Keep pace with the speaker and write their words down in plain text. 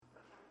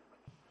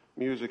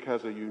Music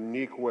has a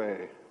unique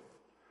way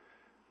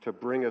to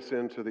bring us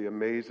into the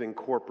amazing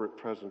corporate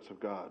presence of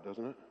God,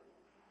 doesn't it?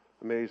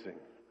 Amazing.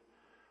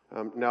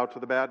 Now to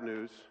the bad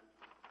news.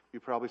 You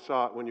probably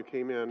saw it when you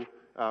came in.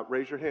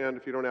 Raise your hand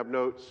if you don't have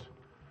notes.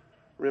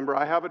 Remember,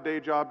 I have a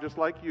day job just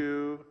like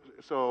you,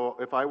 so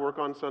if I work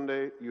on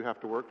Sunday, you have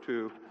to work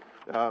too.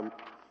 But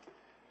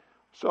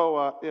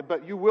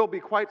you will be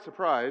quite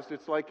surprised.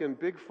 It's like in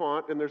big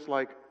font, and there's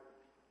like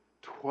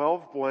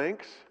 12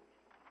 blanks.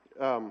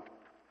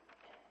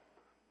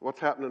 What's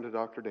happening to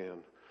Dr. Dan?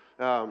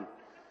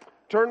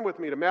 Turn with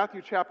me to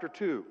Matthew chapter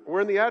 2.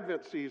 We're in the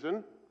Advent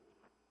season.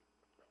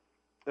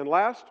 And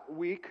last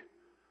week,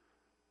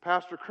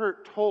 Pastor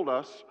Kurt told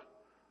us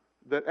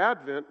that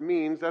Advent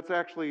means, that's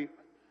actually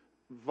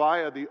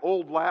via the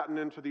Old Latin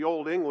into the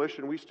Old English,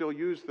 and we still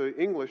use the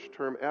English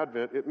term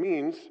Advent. It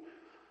means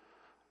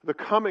the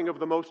coming of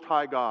the Most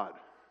High God.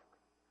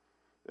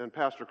 And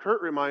Pastor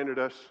Kurt reminded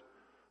us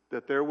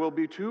that there will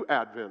be 2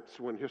 Advents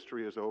when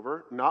history is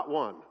over, not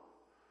one.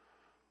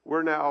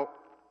 We're now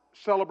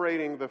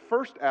celebrating the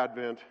first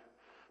Advent,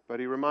 but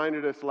he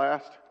reminded us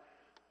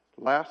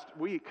last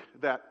week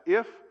that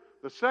if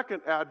the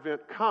second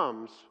Advent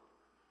comes,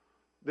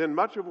 then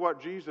much of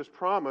what Jesus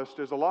promised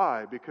is a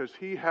lie, because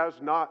he has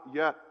not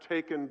yet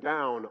taken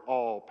down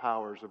all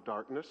powers of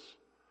darkness.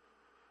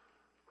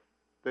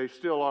 They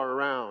still are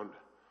around,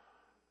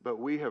 but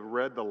we have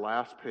read the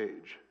last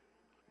page.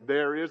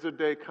 There is a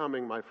day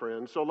coming, my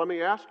friends. So let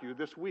me ask you,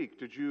 this week,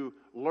 did you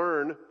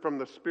learn from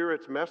the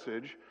Spirit's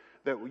message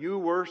that you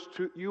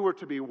were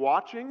to be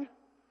watching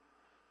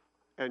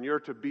and you're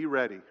to be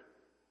ready?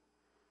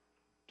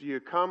 Do you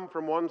come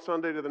from one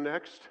Sunday to the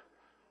next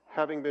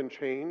having been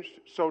changed?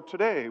 So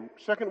today,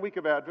 second week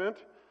of Advent,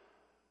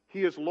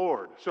 he is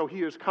Lord. So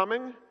he is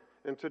coming,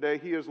 and today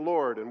he is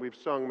Lord. And we've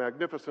sung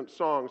magnificent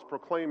songs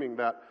proclaiming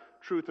that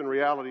truth and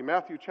reality.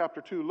 Matthew chapter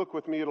 2, look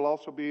with me. It'll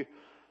also be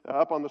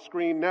up on the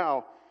screen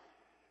now.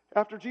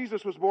 After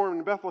Jesus was born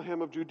in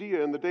Bethlehem of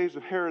Judea in the days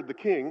of Herod the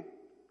king,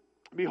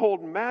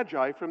 behold,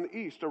 Magi from the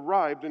east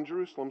arrived in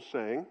Jerusalem,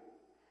 saying,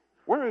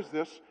 Where is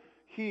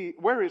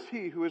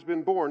he who has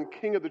been born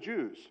King of the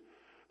Jews?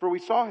 For we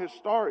saw his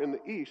star in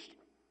the east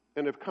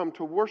and have come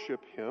to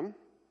worship him.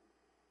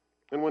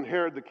 And when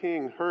Herod the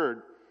king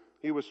heard,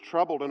 he was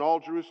troubled, and all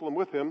Jerusalem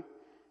with him.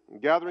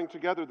 And gathering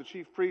together the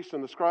chief priests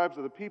and the scribes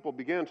of the people,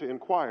 began to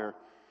inquire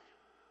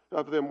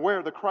of them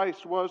where the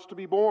Christ was to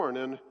be born.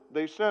 And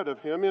they said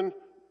of him, In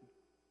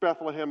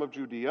Bethlehem of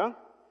Judea.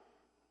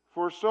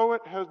 For so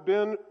it has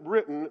been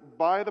written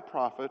by the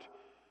prophet,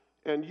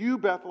 And you,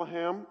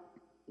 Bethlehem,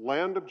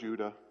 land of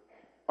Judah,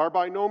 are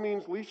by no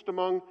means least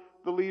among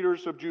the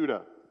leaders of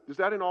Judah. Is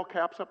that in all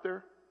caps up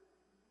there?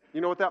 You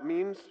know what that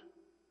means?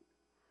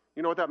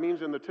 You know what that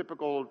means in the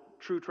typical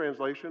true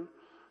translation?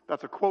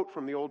 That's a quote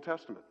from the Old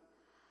Testament.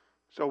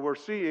 So we're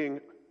seeing,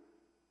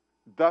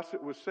 thus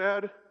it was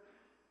said,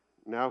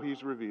 now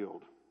he's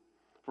revealed.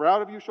 For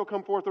out of you shall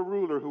come forth a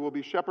ruler who will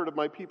be shepherd of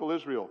my people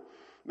Israel.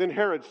 Then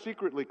Herod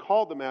secretly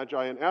called the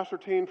Magi and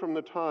ascertained from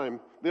the time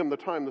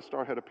the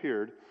star had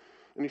appeared.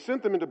 And he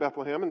sent them into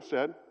Bethlehem and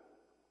said,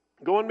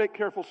 Go and make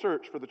careful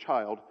search for the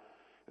child,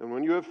 and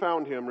when you have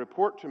found him,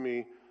 report to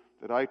me,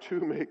 that I too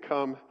may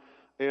come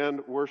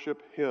and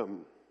worship him.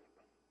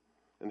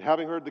 And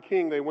having heard the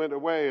king, they went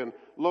away, and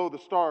lo, the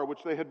star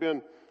which they had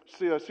been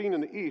seen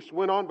in the east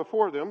went on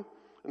before them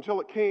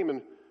until it came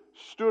and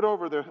stood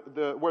over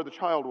where the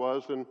child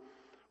was. And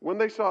when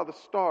they saw the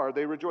star,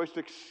 they rejoiced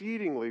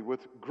exceedingly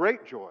with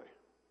great joy.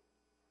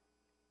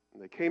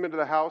 And they came into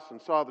the house and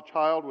saw the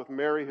child with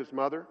Mary his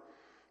mother.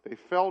 They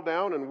fell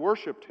down and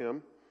worshipped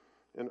him,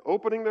 and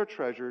opening their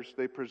treasures,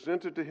 they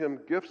presented to him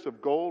gifts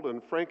of gold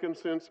and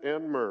frankincense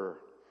and myrrh.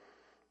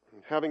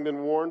 And having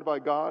been warned by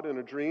God in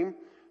a dream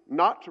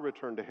not to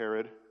return to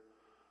Herod,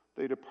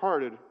 they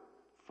departed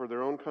for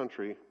their own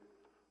country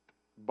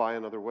by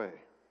another way.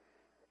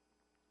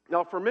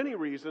 Now, for many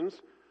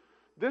reasons,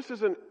 this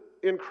is an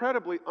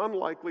incredibly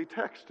unlikely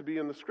text to be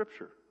in the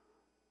Scripture.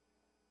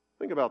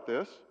 Think about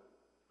this.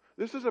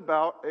 This is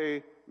about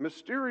a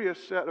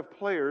mysterious set of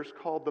players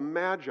called the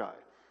Magi.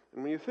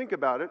 And when you think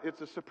about it,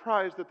 it's a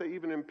surprise that they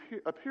even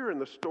appear in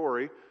the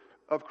story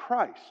of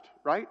Christ,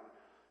 right?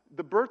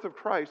 The birth of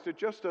Christ, it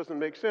just doesn't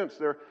make sense.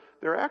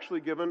 They're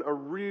actually given a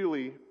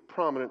really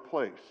prominent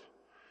place.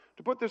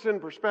 To put this in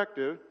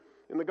perspective,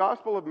 in the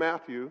Gospel of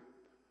Matthew,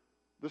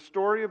 the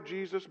story of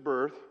Jesus'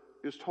 birth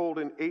is told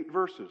in 8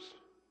 verses.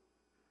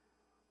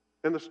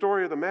 And the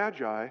story of the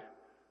Magi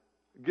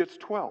gets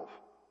 12.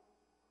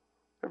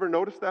 Ever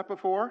noticed that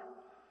before?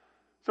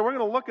 So we're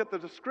going to look at the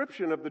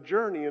description of the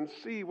journey and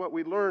see what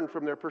we learn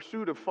from their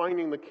pursuit of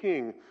finding the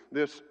King,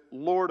 this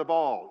Lord of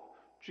all,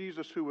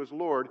 Jesus who was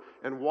Lord,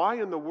 and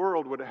why in the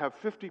world would it have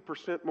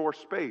 50% more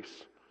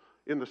space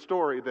in the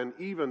story than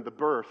even the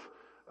birth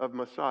of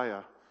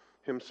Messiah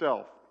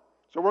himself.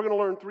 So we're going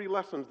to learn 3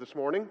 lessons this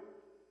morning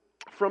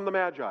from the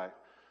Magi.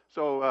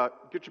 So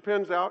get your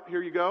pens out.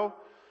 Here you go.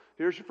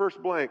 Here's your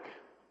first blank.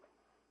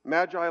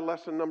 Magi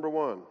lesson number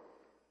 1.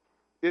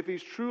 If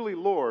he's truly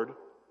Lord,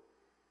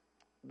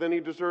 then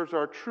he deserves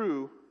our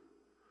true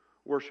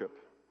worship.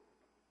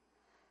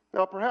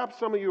 Now, perhaps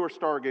some of you are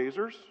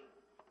stargazers.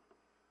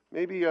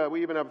 Maybe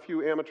we even have a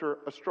few amateur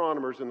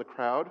astronomers in the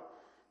crowd.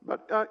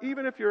 But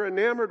even if you're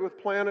enamored with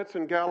planets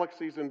and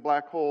galaxies and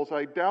black holes,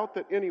 I doubt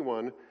that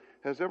anyone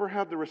has ever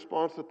had the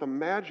response that the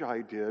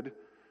Magi did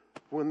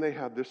when they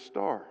had this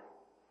star.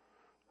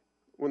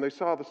 When they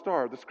saw the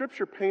star. The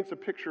scripture paints a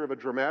picture of a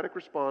dramatic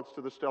response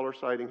to the stellar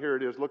sighting. Here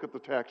it is. Look at the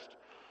text.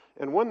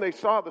 And when they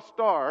saw the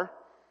star,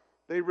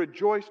 they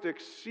rejoiced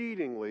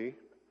exceedingly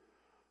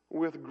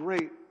with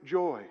great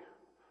joy.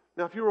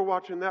 Now, if you were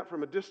watching that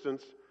from a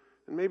distance,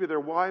 and maybe their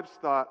wives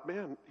thought,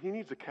 man, he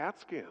needs a CAT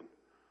scan.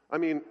 I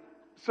mean,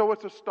 so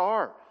it's a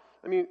star.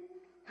 I mean,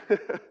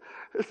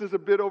 this is a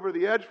bit over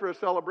the edge for a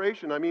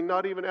celebration. I mean,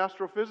 not even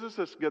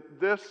astrophysicists get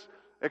this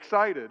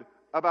excited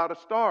about a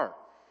star.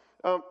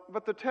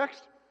 But the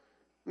text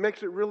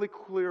makes it really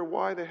clear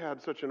why they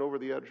had such an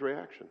over-the-edge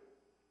reaction.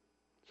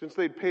 Since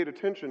they'd paid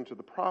attention to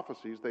the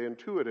prophecies, they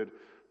intuited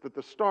that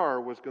the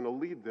star was going to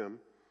lead them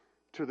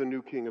to the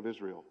new king of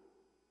Israel.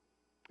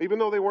 Even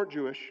though they weren't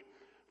Jewish,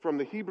 from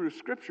the Hebrew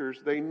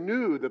scriptures, they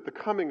knew that the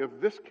coming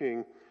of this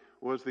king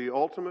was the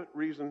ultimate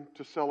reason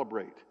to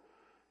celebrate.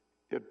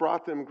 It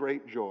brought them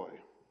great joy.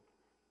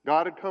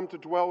 God had come to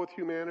dwell with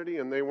humanity,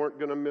 and they weren't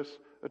going to miss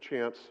a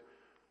chance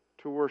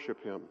to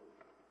worship him.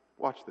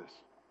 Watch this.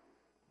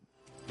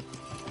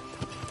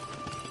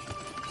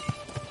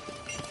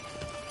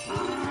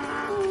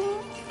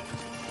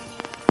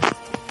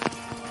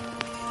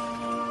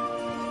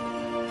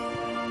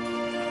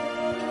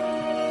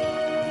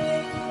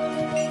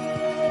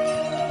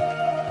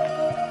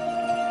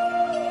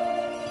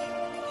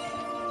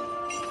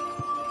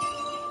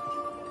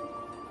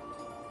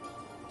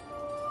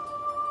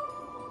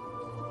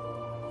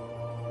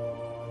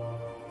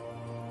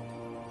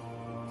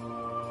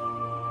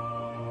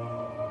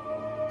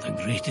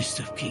 The greatest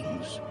of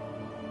kings,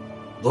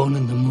 born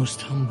in the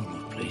most humble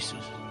of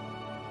places.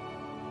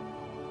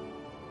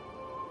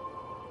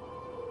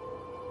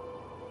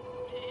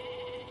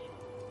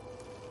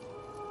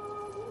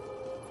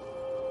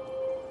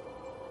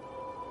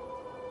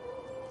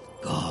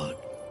 God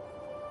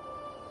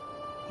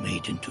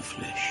made into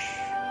flesh.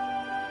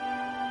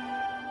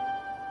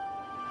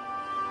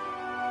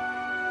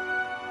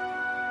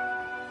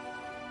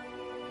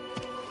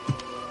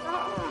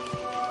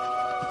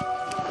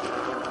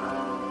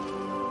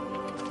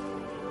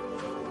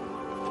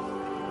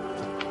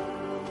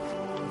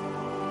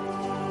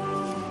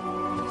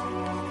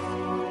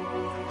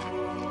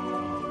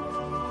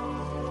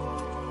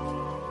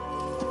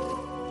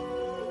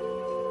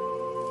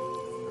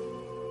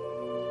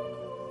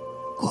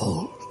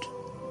 Gold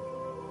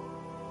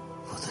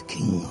for the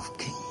King of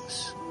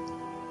Kings.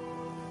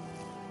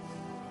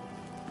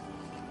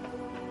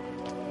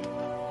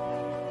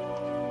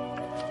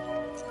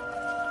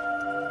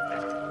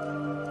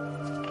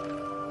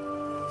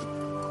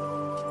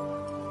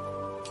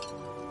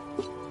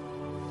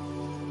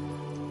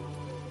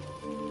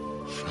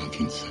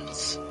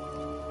 Frankincense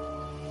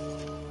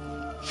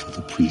for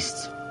the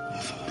priests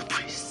of all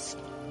priests.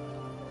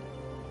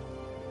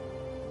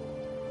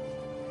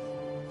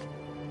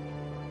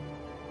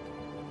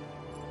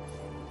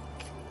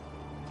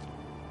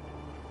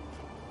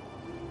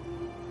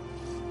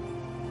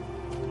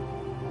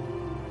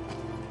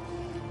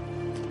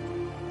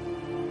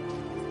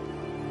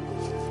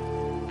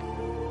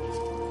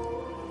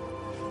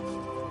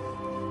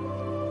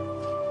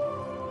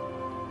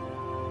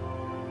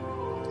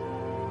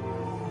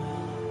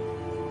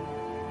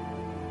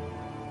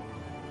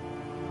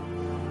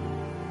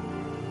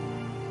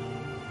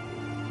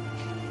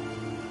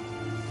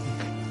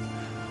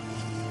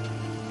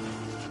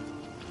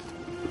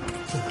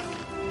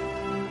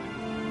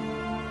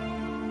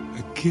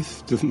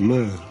 Gift of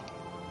myrrh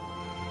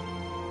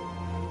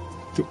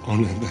to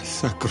honor thy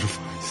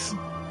sacrifice.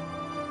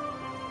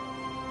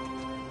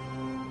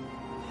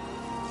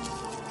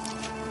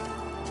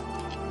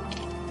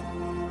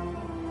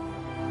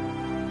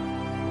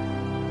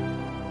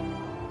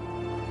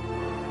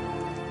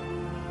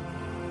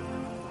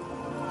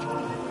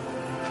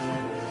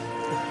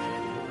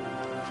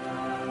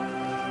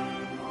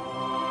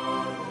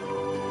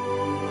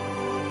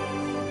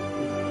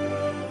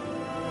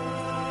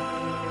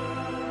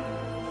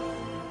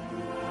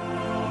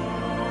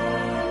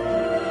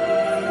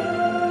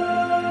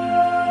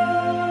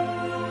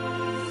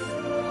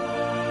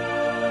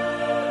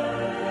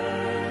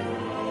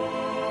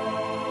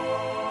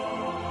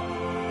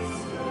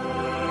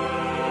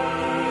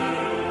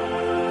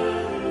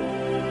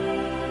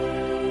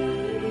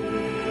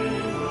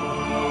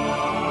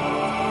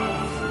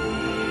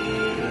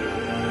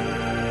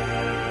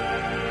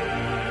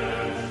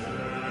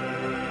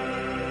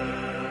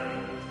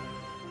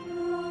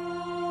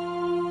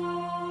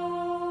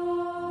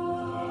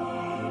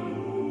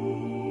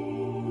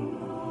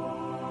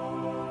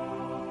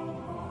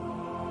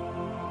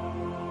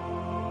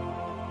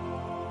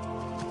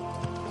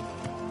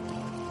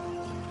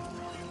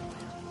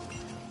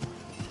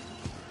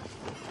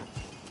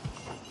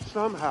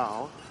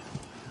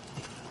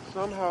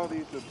 Somehow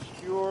these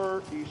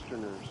obscure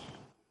Easterners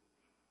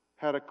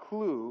had a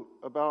clue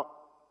about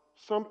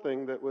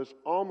something that was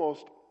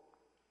almost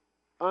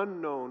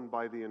unknown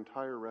by the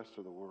entire rest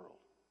of the world.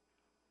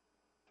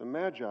 The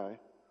Magi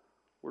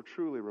were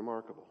truly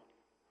remarkable.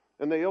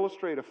 And they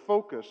illustrate a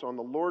focus on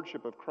the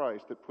lordship of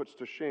Christ that puts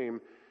to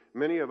shame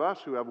many of us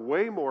who have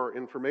way more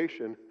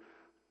information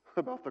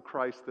about the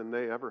Christ than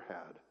they ever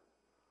had.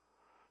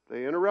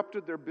 They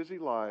interrupted their busy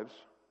lives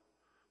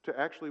to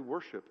actually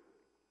worship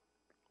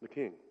the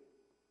King.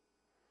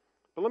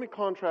 But let me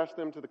contrast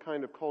them to the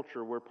kind of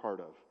culture we're part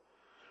of.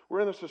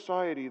 We're in a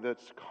society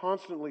that's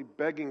constantly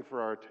begging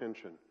for our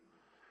attention.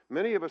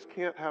 Many of us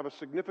can't have a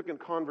significant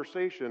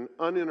conversation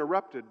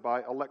uninterrupted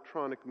by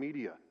electronic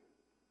media.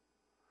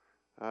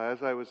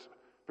 As I was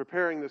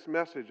preparing this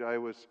message, I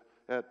was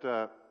at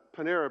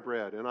Panera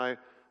Bread, and I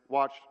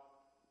watched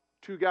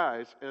two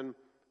guys, and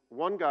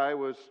one guy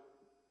was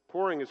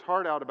pouring his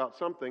heart out about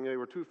something. They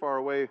were too far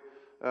away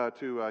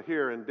to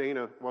hear, and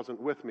Dana wasn't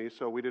with me,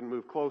 so we didn't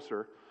move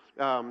closer.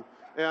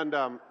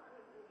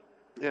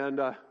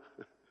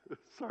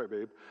 Sorry,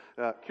 babe.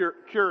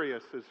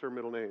 Curious is her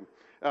middle name.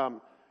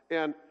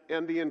 And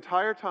the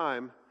entire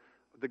time,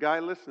 the guy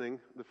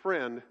listening, the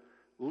friend,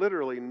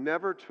 literally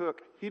never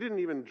he didn't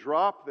even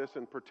drop this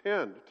and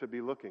pretend to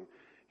be looking.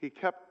 He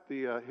kept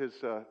his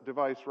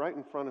device right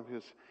in front of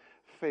his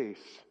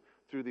face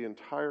through the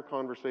entire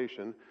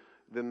conversation.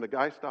 Then the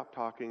guy stopped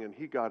talking, and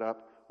he got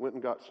up, went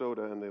and got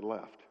soda, and they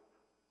left.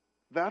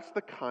 That's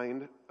the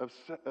kind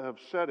of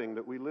setting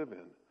that we live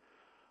in.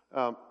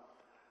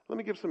 Let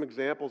me give some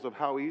examples of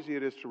how easy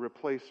it is to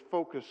replace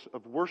focus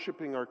of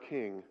worshiping our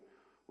King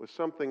with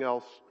something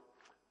else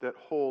that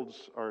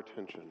holds our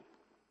attention.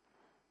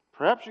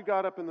 Perhaps you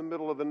got up in the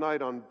middle of the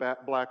night on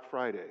Black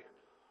Friday.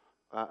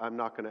 I'm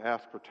not going to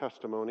ask for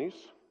testimonies.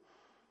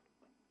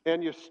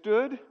 And you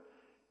stood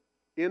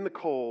in the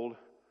cold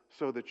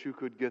so that you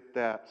could get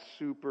that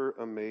super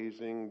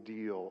amazing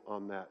deal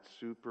on that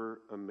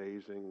super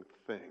amazing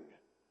thing.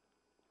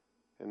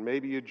 And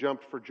maybe you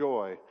jumped for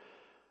joy.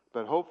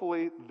 But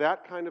hopefully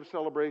that kind of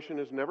celebration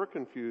is never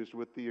confused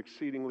with the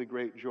exceedingly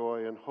great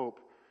joy and hope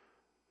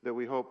that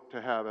we hope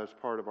to have as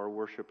part of our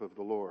worship of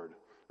the Lord.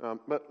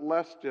 But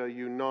lest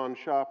you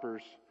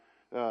non-shoppers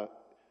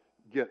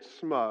get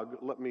smug,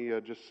 let me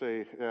just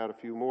add a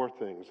few more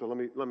things. So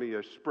let me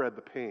spread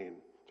the pain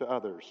to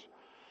others.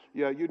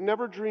 Yeah, you'd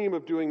never dream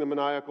of doing the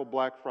maniacal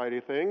Black Friday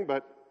thing,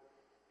 but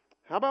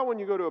how about when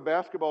you go to a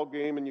basketball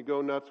game and you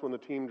go nuts when the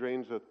team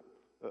drains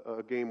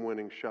a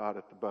game-winning shot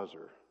at the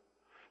buzzer?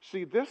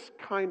 See, this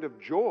kind of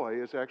joy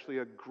is actually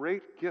a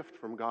great gift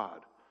from God.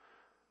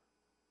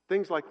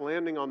 Things like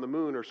landing on the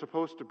moon are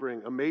supposed to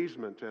bring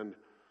amazement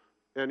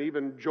and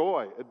even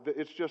joy.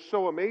 It's just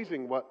so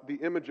amazing what the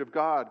image of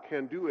God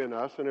can do in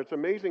us, and it's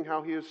amazing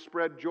how He has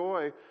spread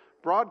joy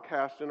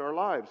broadcast in our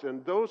lives,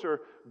 and those are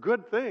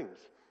good things.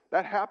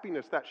 That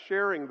happiness, that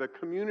sharing, the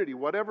community,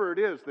 whatever it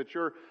is that's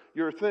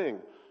your thing.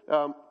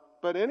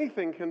 But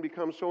anything can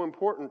become so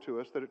important to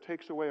us that it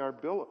takes away our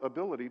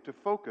ability to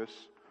focus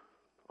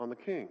on the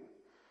King.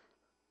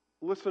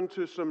 Listen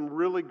to some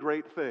really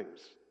great things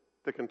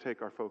that can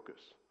take our focus.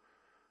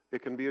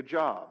 It can be a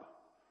job,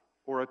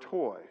 or a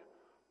toy,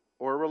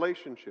 or a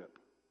relationship,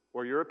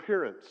 or your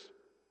appearance,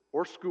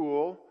 or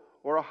school,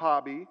 or a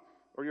hobby,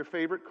 or your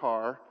favorite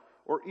car,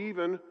 or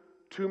even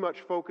too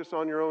much focus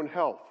on your own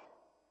health.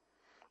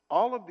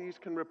 All of these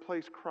can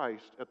replace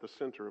Christ at the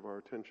center of our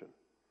attention.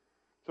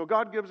 So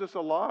God gives us a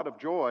lot of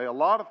joy, a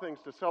lot of things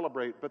to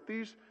celebrate, but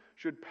these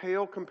should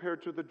pale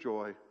compared to the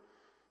joy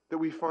that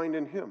we find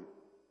in Him.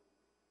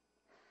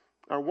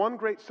 Our one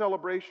great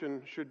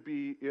celebration should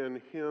be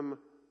in Him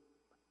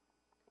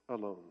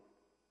alone.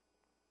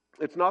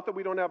 It's not that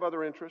we don't have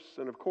other interests,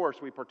 and of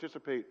course we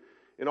participate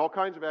in all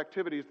kinds of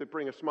activities that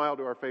bring a smile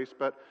to our face,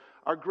 but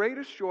our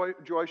greatest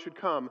joy should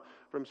come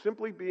from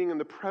simply being in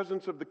the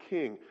presence of the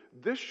King.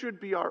 This should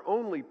be our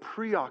only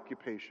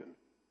preoccupation.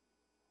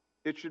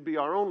 It should be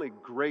our only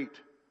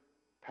great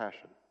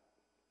passion.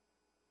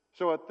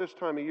 So at this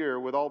time of year,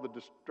 with all the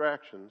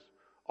distractions,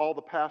 all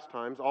the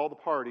pastimes, all the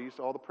parties,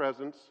 all the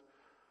presents,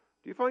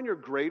 do you find your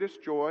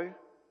greatest joy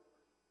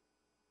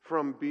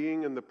from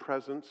being in the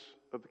presence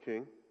of the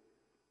King?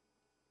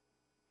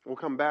 We'll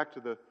come back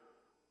to the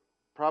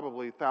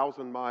probably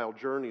 1,000-mile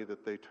journey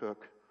that they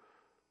took,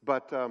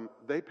 but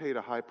they paid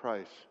a high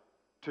price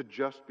to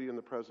just be in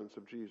the presence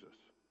of Jesus.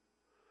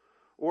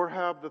 Or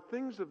have the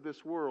things of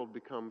this world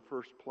become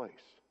first place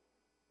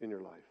in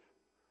your life?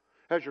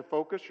 Has your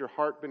focus, your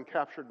heart been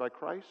captured by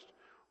Christ?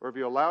 Or have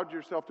you allowed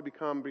yourself to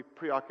become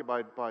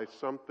preoccupied by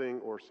something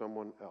or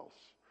someone else?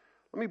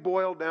 Let me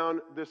boil down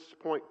this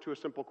point to a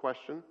simple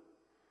question.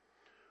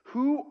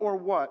 Who or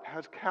what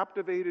has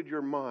captivated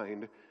your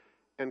mind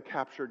and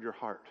captured your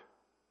heart?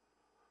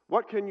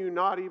 What can you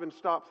not even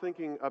stop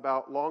thinking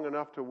about long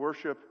enough to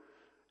worship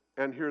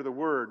and hear the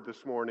word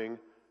this morning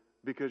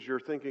because you're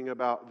thinking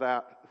about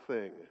that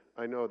thing?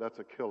 I know that's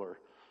a killer.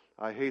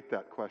 I hate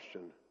that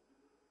question.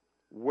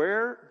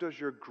 Where does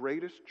your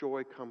greatest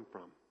joy come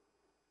from?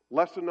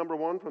 Lesson number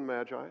 1 from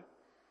Magi.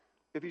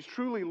 If He's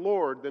truly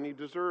Lord, then He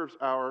deserves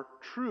our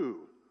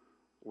true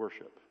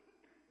worship.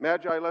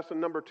 Magi lesson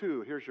number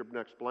 2. Here's your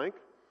next blank.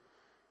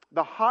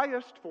 The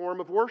highest form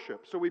of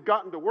worship. So we've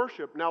gotten to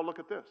worship. Now look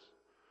at this.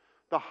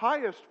 The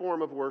highest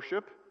form of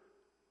worship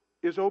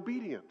is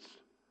obedience.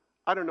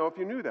 I don't know if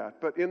you knew that,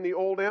 but in the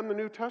Old and the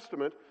New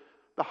Testament,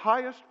 the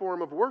highest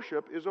form of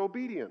worship is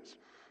obedience.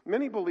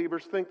 Many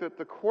believers think that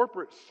the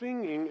corporate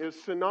singing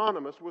is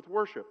synonymous with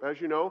worship.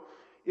 As you know,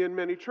 in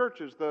many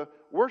churches, the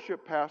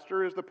worship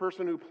pastor is the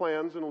person who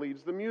plans and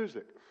leads the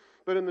music.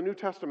 But in the New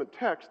Testament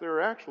text, there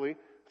are actually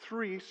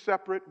 3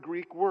 separate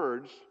Greek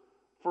words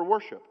for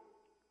worship.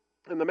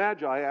 And the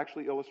Magi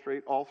actually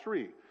illustrate all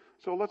 3.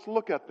 So let's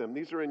look at them.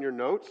 These are in your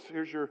notes.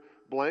 Here's your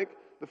blank.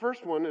 The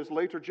first one is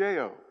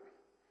liturgeo.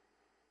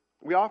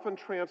 We often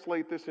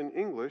translate this in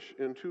English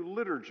into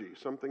liturgy,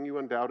 something you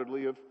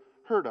undoubtedly have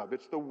heard of.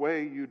 It's the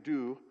way you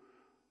do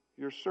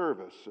your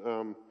service.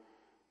 An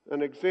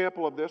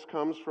example of this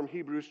comes from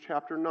Hebrews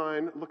chapter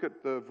 9. Look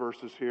at the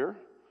verses here.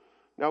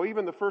 Now,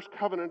 even the first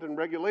covenant and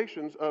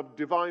regulations of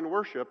divine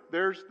worship,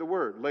 there's the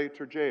word,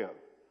 liturgeo.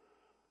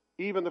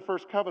 Even the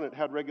first covenant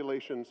had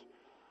regulations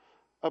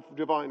of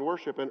divine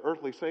worship and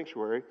earthly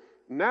sanctuary.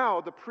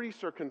 Now the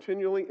priests are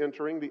continually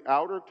entering the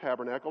outer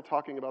tabernacle,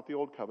 talking about the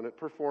old covenant,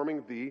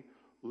 performing the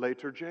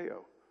liturgeo,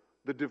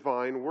 the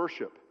divine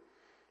worship.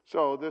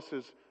 So this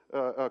is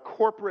a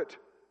corporate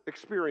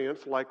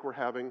experience like we're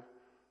having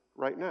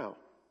right now.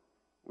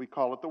 We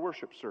call it the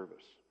worship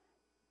service.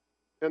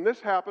 And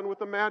this happened with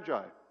the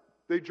Magi.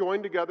 They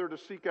joined together to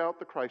seek out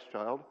the Christ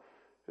child,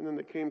 and then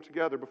they came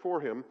together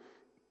before him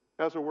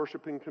as a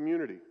worshiping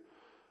community.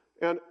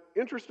 And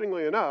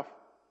interestingly enough,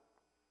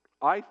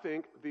 I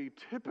think the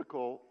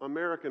typical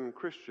American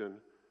Christian,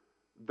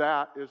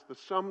 that is the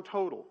sum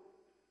total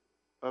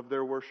of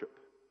their worship.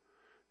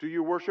 Do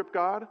you worship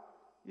God?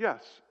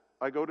 Yes.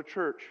 I go to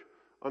church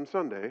on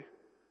Sunday,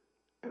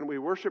 and we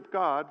worship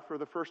God for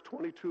the first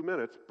 22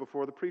 minutes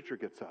before the preacher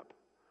gets up.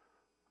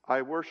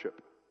 I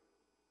worship.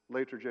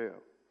 Liturgeo.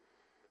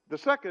 The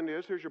second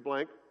is, here's your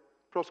blank,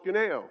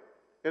 proskuneo,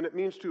 and it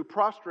means to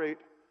prostrate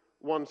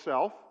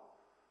oneself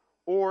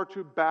or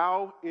to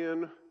bow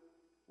in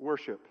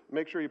worship.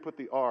 Make sure you put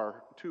the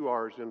R, 2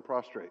 R's in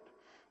prostrate.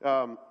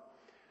 Yeah,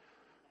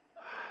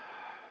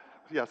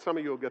 some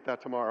of you will get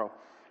that tomorrow.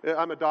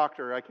 I'm a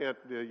doctor. I can't,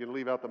 you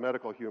leave out the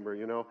medical humor,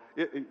 you know.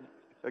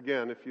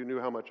 Again, if you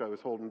knew how much I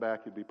was holding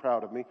back, you'd be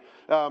proud of me.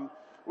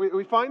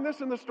 We find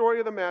this in the story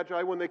of the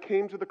Magi when they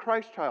came to the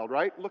Christ child,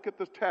 right? Look at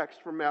the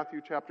text from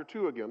Matthew chapter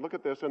 2 again. Look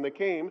at this. And they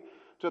came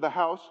to the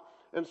house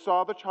and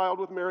saw the child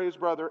with Mary his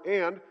brother,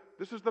 and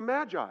this is the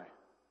Magi.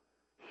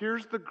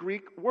 Here's the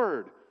Greek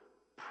word,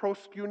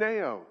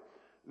 proskuneo.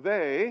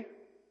 They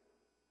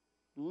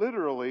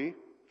literally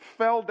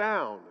fell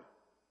down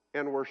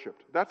and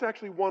worshiped. That's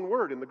actually one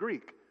word in the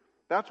Greek.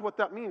 That's what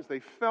that means. They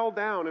fell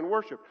down and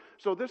worshiped.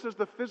 So this is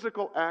the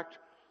physical act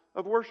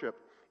of worship.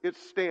 It's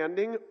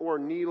standing or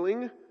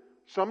kneeling,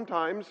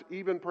 sometimes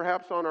even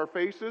perhaps on our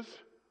faces,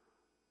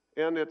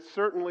 and it's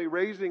certainly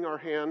raising our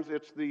hands.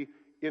 It's the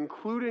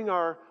including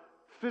our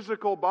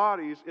physical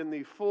bodies in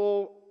the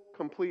full,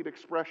 complete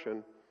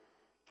expression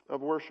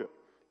of worship.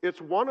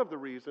 It's one of the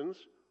reasons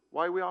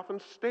why we often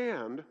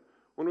stand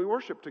when we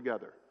worship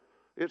together.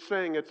 It's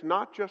saying it's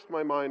not just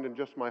my mind and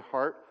just my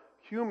heart.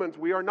 Humans,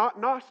 we are not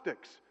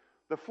Gnostics.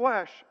 The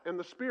flesh and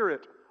the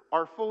spirit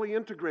are fully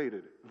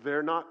integrated.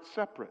 They're not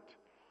separate.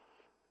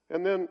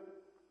 And then,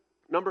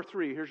 number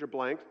 3, here's your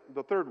blank,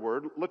 the third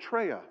word,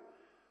 latreia,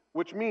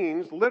 which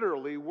means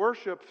literally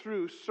worship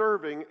through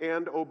serving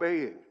and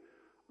obeying.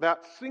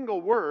 That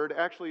single word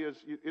actually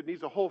it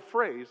needs a whole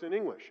phrase in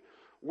English.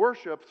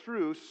 Worship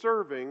through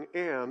serving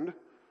and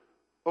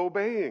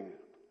obeying.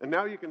 And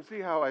now you can see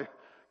how I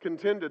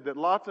contended that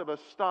lots of us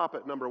stop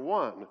at number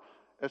 1,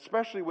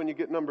 especially when you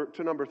get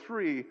to number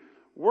 3.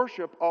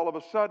 Worship all of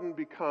a sudden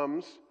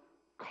becomes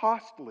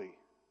costly.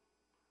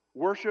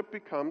 Worship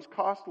becomes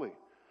costly.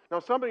 Now,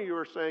 some of you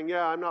are saying,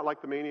 yeah, I'm not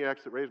like the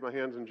maniacs that raise my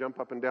hands and jump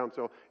up and down,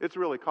 so it's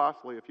really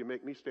costly if you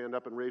make me stand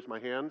up and raise my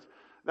hands.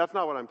 That's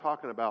not what I'm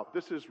talking about.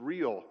 This is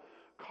real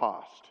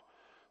cost.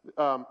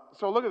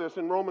 So look at this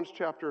in Romans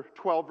chapter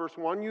 12, verse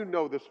 1. You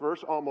know this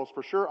verse almost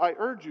for sure. I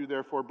urge you,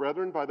 therefore,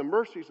 brethren, by the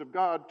mercies of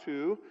God,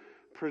 to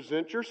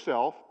present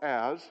yourself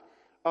as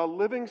a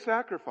living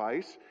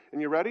sacrifice. And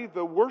you ready?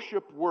 The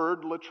worship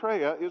word,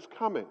 latreia, is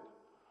coming,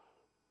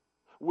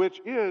 which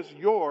is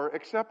your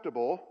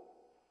acceptable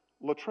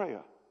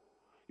latreia,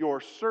 your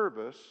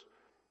service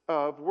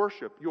of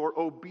worship, your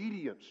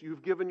obedience.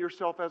 You've given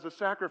yourself as a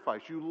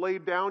sacrifice. You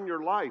laid down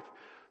your life.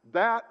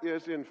 That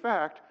is, in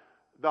fact,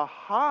 the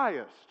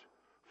highest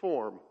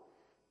form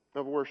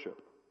of worship.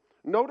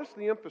 Notice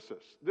the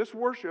emphasis. This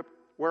worship,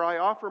 where I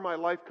offer my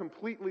life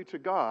completely to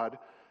God,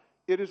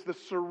 it is the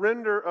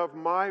surrender of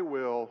my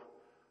will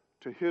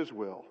to His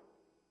will.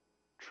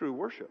 True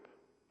worship.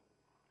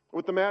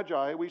 With the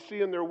Magi, we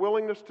see in their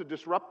willingness to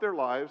disrupt their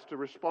lives to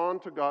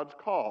respond to God's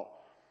call.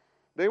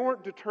 They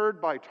weren't deterred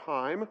by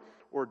time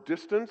or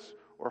distance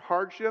or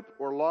hardship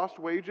or lost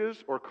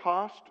wages or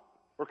cost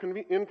or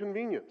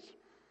inconvenience.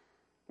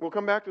 We'll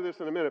come back to this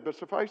in a minute, but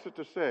suffice it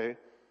to say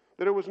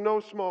that it was no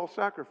small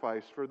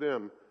sacrifice for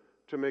them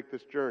to make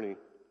this journey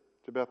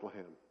to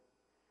Bethlehem.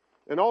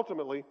 And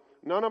ultimately,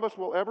 none of us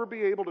will ever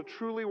be able to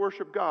truly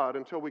worship God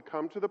until we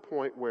come to the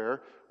point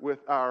where, with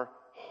our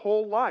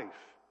whole life,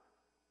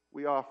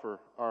 we offer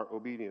our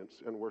obedience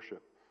and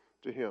worship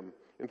to Him.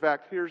 In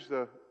fact, here's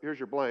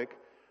your blank.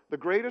 The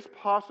greatest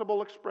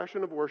possible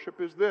expression of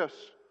worship is this.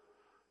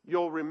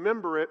 You'll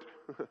remember it.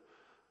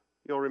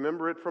 You'll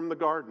remember it from the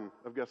Garden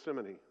of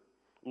Gethsemane.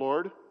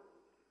 Lord,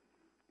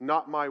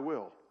 not my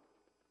will,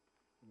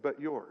 but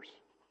yours.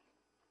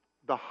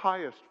 The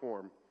highest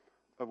form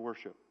of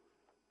worship.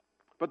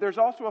 But there's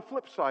also a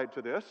flip side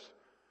to this.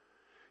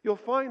 You'll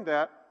find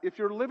that if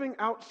you're living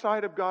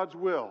outside of God's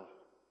will,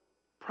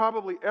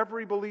 probably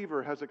every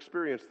believer has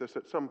experienced this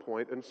at some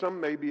point, and some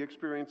may be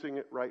experiencing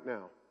it right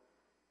now.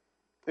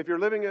 If you're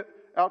living it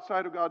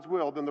outside of God's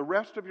will, then the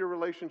rest of your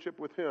relationship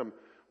with Him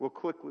will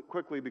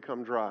quickly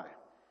become dry.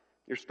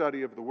 Your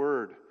study of the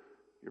Word,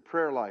 your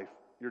prayer life,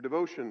 your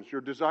devotions,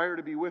 your desire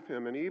to be with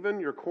Him, and even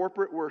your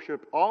corporate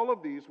worship, all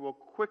of these will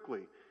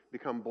quickly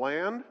become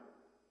bland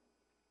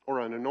or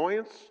an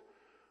annoyance,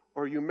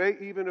 or you may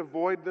even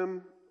avoid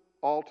them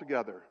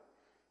altogether.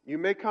 You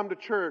may come to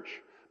church,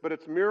 but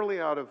it's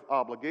merely out of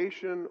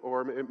obligation,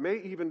 or it may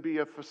even be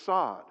a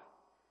facade.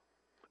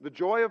 The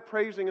joy of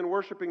praising and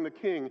worshiping the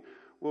King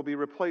will be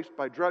replaced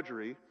by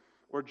drudgery,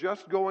 or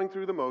just going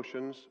through the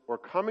motions, or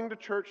coming to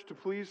church to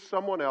please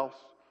someone else,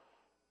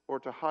 or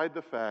to hide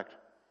the fact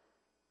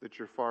that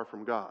you're far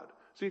from God.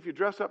 See, if you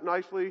dress up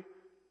nicely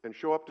and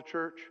show up to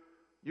church,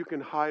 you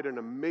can hide an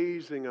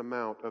amazing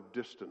amount of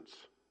distance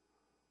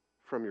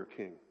from your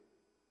King.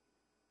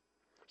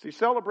 See,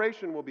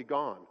 celebration will be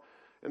gone.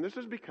 And this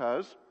is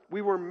because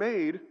we were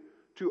made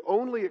to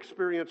only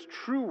experience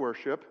true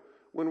worship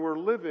when we're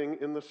living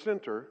in the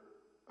center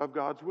of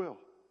God's will.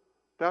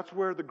 That's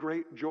where the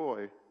great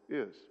joy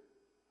is.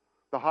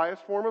 The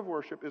highest form of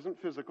worship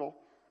isn't physical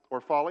or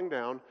falling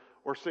down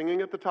or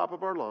singing at the top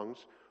of our lungs.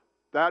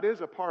 That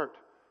is a part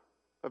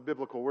of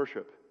biblical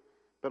worship.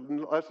 But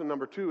lesson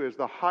number 2 is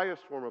the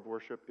highest form of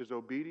worship is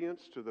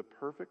obedience to the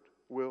perfect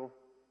will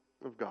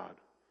of God.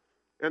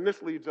 And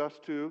this leads us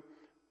to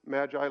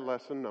Magi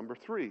lesson number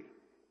 3.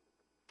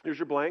 Here's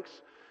your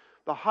blanks.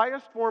 The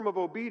highest form of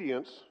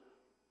obedience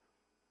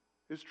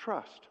is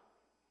trust.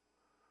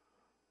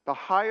 The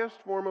highest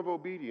form of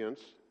obedience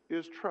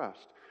is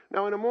trust.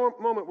 Now, in a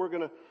moment, we're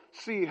going to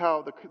see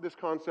how this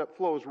concept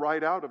flows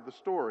right out of the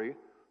story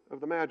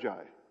of the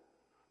Magi.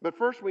 But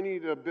first, we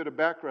need a bit of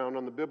background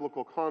on the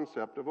biblical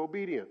concept of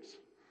obedience.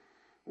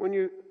 When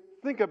you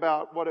think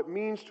about what it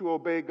means to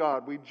obey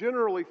God, we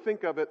generally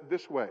think of it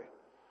this way.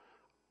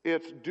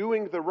 It's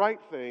doing the right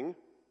thing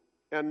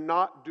and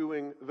not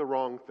doing the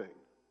wrong thing.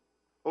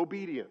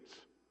 Obedience.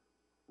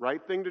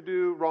 Right thing to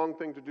do, wrong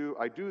thing to do.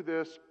 I do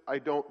this, I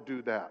don't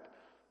do that.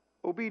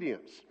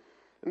 Obedience.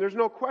 And there's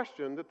no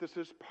question that this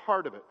is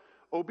part of it.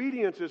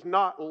 Obedience is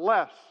not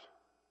less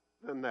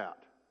than that.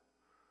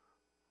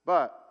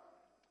 But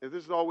if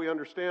this is all we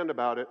understand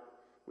about it,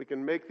 we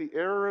can make the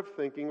error of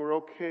thinking we're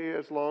okay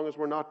as long as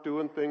we're not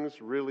doing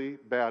things really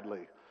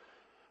badly.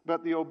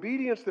 But the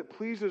obedience that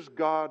pleases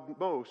God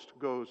most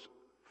goes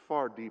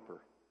far deeper.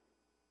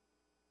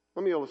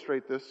 Let me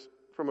illustrate this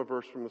from a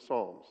verse from the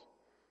Psalms.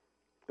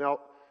 Now,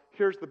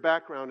 here's the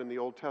background in the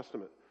Old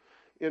Testament.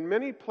 In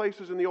many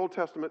places in the Old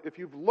Testament, if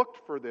you've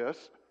looked for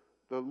this,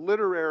 the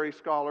literary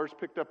scholars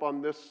picked up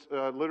on this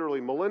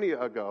literally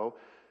millennia ago,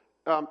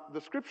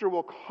 the Scripture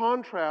will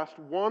contrast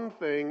one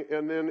thing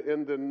and then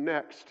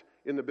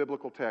in the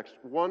biblical text,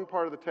 one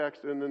part of the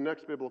text and in the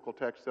next biblical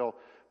text, they'll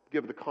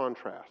give the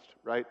contrast,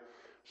 right?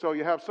 So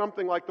you have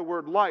something like the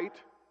word light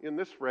in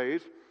this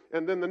phrase,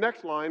 and then the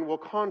next line will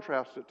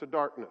contrast it to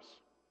darkness.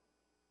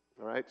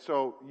 All right,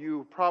 so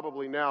you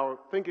probably now,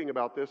 thinking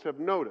about this, have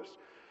noticed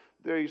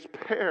these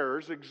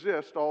pairs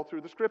exist all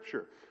through the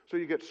Scripture. So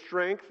you get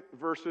strength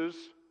versus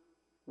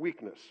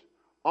weakness,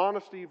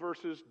 honesty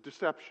versus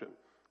deception,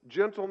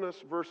 gentleness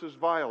versus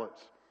violence,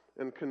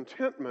 and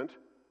contentment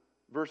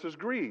versus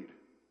greed.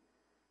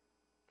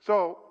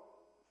 So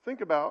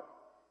think about,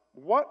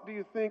 what do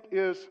you think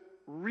is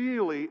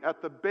really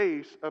at the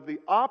base of the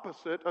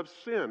opposite of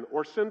sin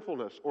or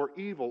sinfulness or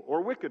evil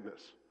or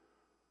wickedness?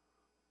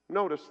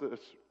 Notice this.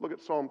 Look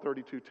at Psalm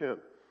 32:10.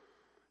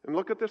 And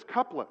look at this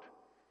couplet.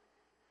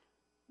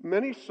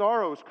 Many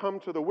sorrows come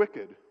to the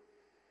wicked,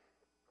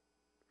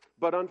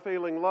 but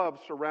unfailing love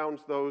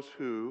surrounds those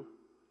who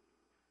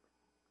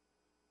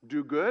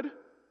do good,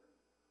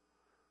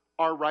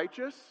 are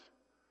righteous.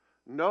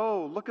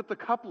 No, look at the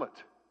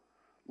couplet.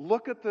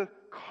 Look at the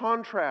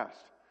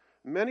contrast.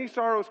 Many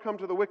sorrows come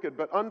to the wicked,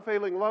 but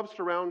unfailing love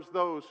surrounds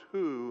those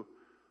who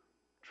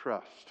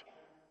trust.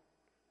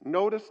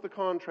 Notice the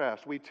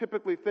contrast. We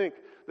typically think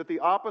that the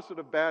opposite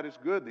of bad is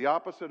good, the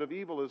opposite of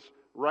evil is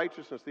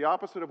righteousness, the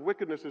opposite of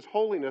wickedness is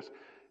holiness,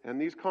 and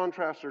these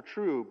contrasts are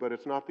true, but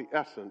it's not the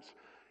essence.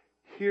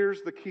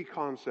 Here's the key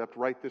concept.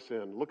 Write this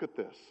in. Look at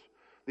this.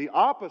 The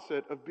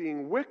opposite of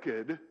being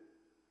wicked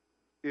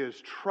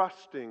is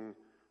trusting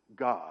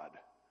God.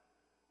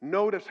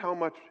 Notice how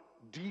much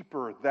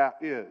deeper that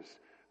is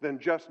than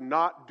just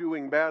not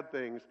doing bad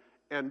things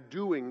and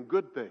doing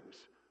good things.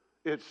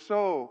 It's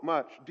so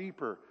much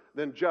deeper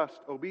than just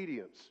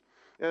obedience.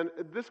 And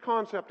this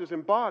concept is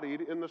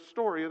embodied in the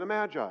story of the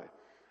Magi.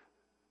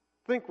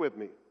 Think with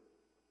me.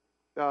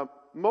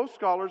 Most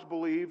scholars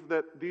believe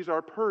that these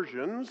are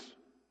Persians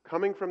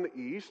coming from the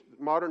east,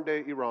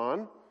 modern-day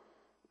Iran.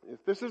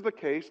 If this is the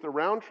case, the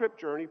round-trip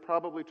journey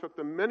probably took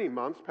them many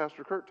months.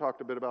 Pastor Kurt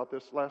talked a bit about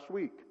this last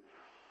week.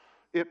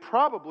 It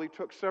probably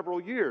took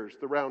several years,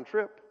 the round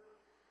trip.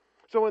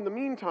 So in the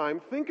meantime,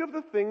 think of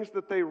the things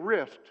that they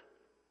risked.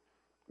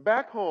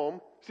 Back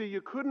home, see,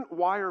 you couldn't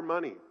wire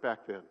money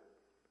back then.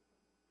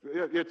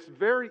 It's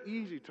very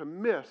easy to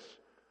miss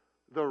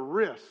the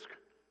risk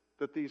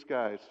that these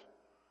guys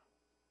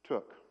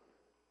took.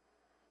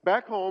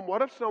 Back home,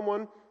 what if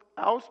someone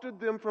ousted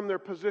them from their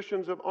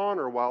positions of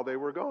honor while they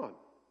were gone?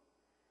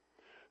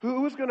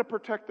 Who was going to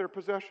protect their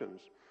possessions?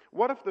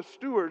 What if the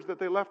stewards that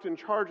they left in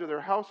charge of their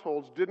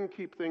households didn't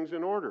keep things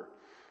in order?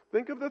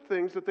 Think of the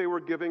things that they were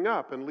giving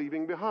up and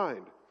leaving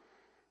behind.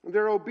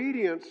 Their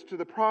obedience to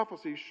the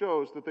prophecy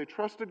shows that they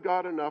trusted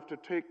God enough to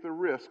take the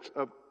risks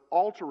of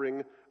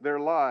altering their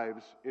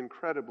lives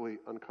incredibly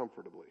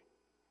uncomfortably.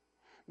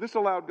 This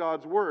allowed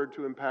God's word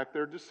to impact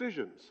their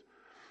decisions.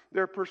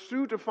 Their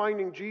pursuit of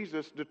finding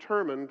Jesus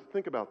determined,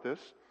 think about this,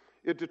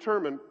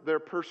 their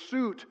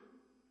pursuit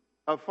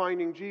of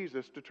finding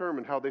Jesus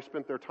determined how they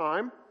spent their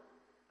time,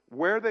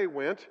 where they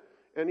went,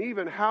 and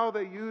even how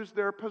they used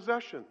their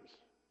possessions.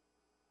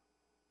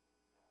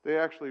 They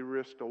actually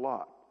risked a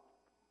lot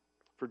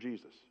for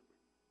Jesus.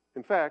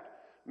 In fact,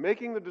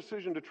 making the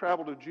decision to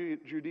travel to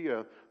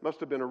Judea must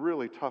have been a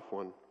really tough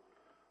one.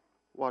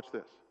 Watch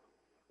this.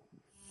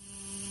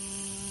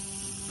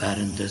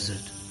 Barren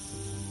desert,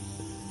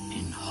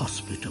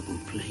 inhospitable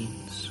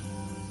plains,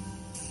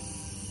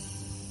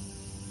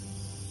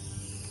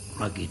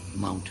 rugged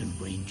mountain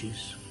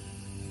ranges,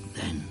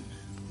 then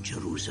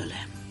Jerusalem.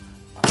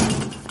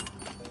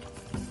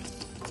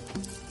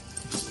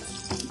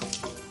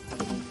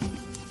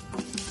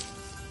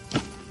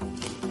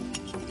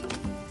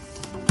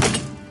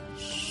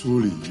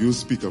 Surely you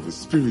speak of a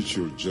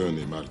spiritual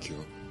journey, Marcio,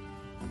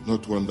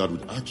 not one that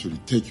would actually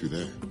take you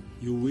there.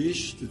 You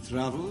wish to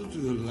travel to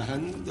the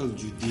land of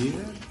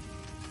Judea?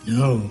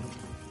 No.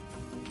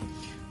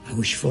 I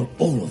wish for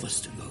all of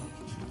us to go.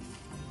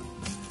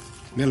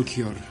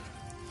 Melchior,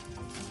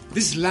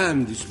 this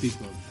land you speak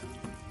of,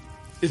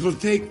 it will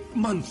take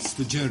months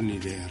to journey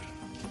there.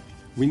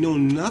 We know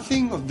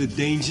nothing of the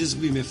dangers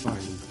we may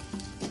find.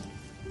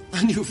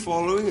 And you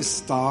following a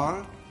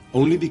star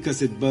only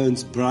because it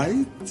burns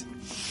bright?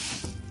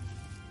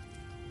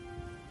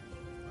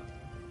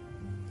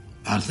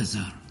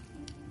 Balthazar,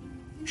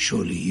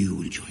 surely you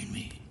will join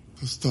me.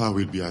 The star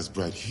will be as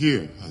bright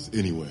here as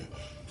anywhere.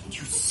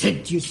 You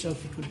said to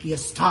yourself it would be a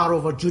star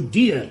over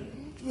Judea.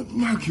 But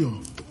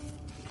Marcio,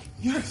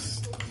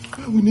 yes,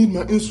 I will need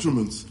my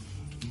instruments,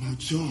 my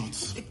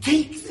charts.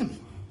 Take them.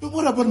 But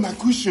what about my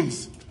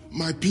cushions,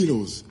 my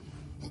pillows?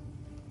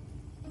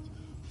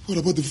 What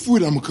about the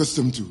food I'm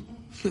accustomed to?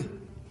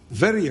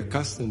 Very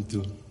accustomed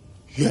to.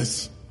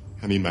 Yes,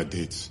 I mean my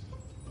dates,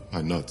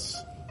 my nuts,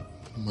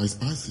 my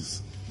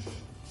spices.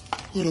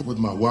 What about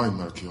my wine,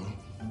 Marcio?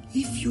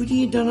 If you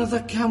need another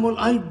camel,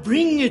 I'll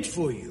bring it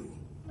for you.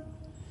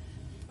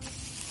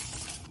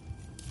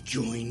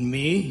 Join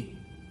me,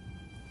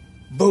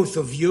 both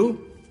of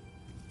you.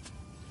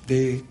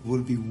 They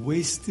will be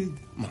wasted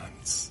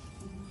months.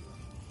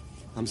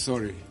 I'm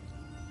sorry,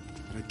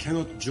 but I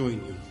cannot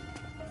join you.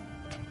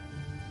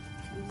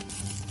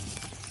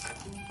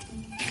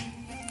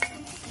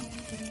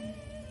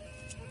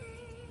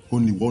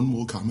 Only one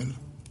more camel?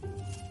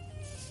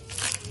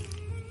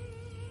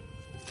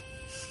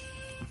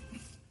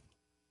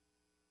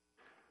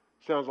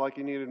 Sounds like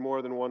he needed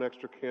more than one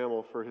extra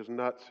camel for his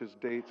nuts, his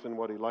dates, and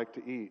what he liked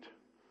to eat.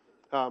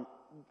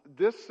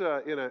 This,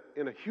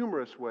 in a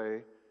humorous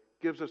way,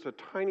 gives us a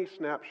tiny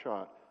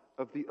snapshot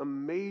of the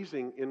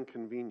amazing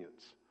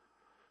inconvenience.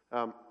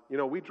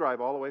 We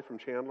drive all the way from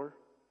Chandler.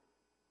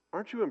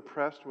 Aren't you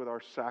impressed with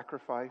our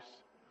sacrifice?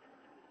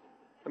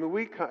 I mean,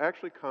 we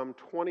actually come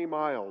 20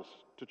 miles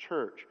to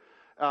church.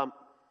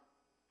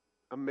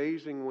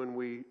 Amazing when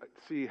we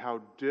see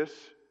how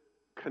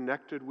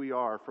disconnected we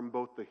are from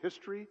both the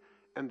history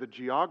and the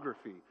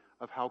geography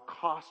of how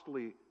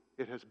costly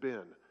it has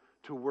been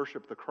to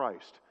worship the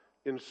Christ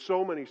in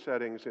so many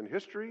settings in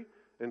history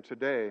and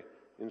today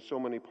in so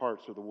many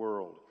parts of the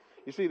world.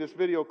 You see, this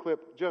video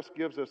clip just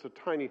gives us a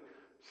tiny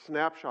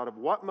snapshot of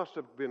what must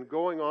have been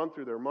going on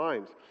through their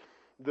minds.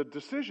 The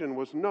decision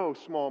was no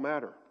small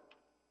matter.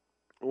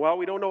 While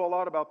we don't know a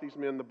lot about these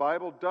men, the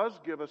Bible does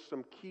give us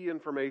some key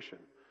information.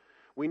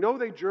 We know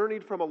they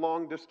journeyed from a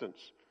long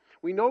distance.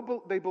 We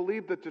know they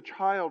believed that the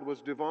child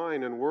was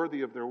divine and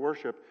worthy of their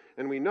worship,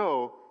 and we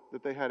know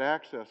that they had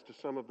access to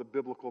some of the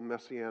biblical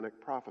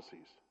messianic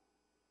prophecies.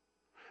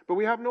 But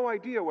we have no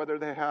idea whether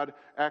they had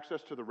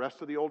access to the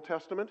rest of the Old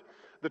Testament.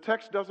 The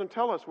text doesn't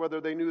tell us whether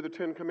they knew the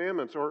Ten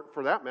Commandments or,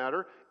 for that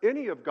matter,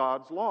 any of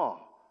God's law.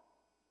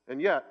 And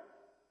yet,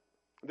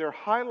 They're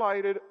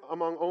highlighted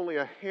among only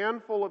a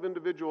handful of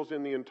individuals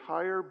in the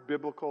entire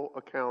biblical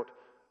account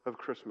of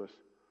Christmas.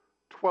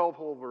 12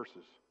 whole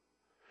verses.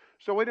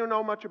 So we don't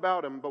know much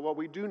about them, but what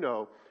we do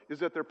know is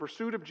that their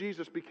pursuit of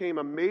Jesus became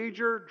a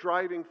major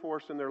driving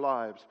force in their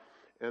lives.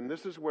 And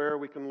this is where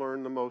we can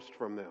learn the most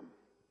from them.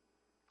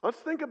 Let's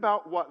think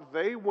about what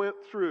they went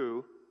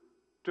through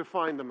to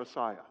find the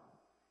Messiah.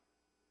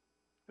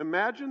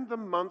 Imagine the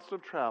months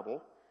of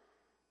travel.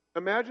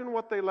 Imagine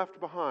what they left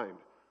behind.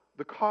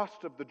 The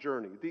cost of the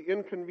journey, the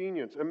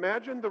inconvenience.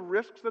 Imagine the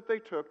risks that they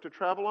took to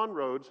travel on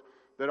roads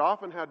that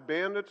often had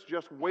bandits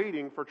just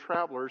waiting for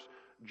travelers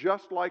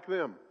just like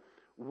them,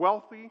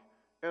 wealthy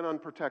and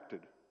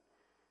unprotected.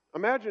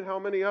 Imagine how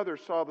many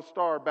others saw the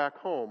star back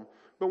home,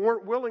 but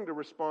weren't willing to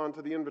respond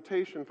to the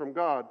invitation from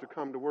God to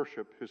come to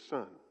worship His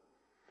Son.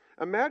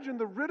 Imagine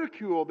the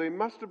ridicule they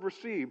must have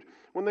received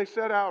when they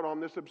set out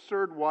on this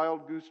absurd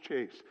wild goose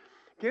chase.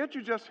 Can't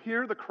you just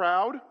hear the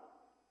crowd?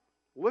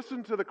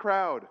 Listen to the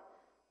crowd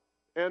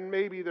and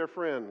maybe their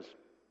friends.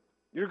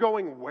 You're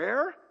going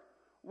where?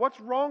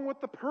 What's wrong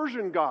with the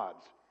Persian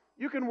gods?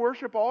 You can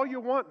worship all you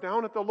want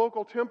down at the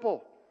local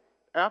temple.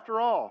 After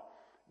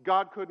all,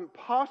 God couldn't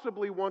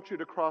possibly want you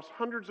to cross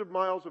hundreds of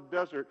miles of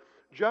desert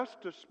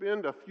just to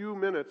spend a few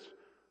minutes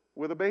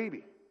with a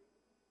baby.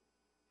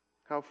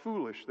 How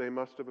foolish they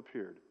must have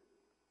appeared.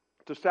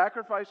 To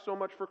sacrifice so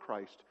much for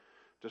Christ,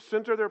 to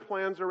center their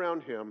plans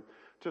around Him,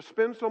 to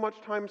spend so much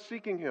time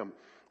seeking Him.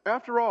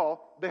 After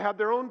all, they had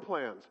their own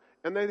plans,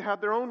 and they had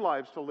their own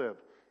lives to live.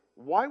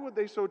 Why would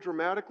they so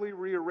dramatically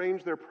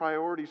rearrange their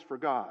priorities for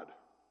God?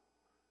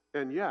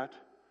 And yet,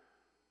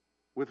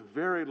 with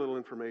very little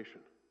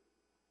information,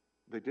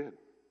 they did.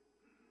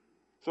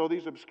 So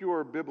these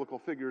obscure biblical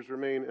figures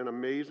remain an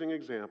amazing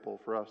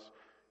example for us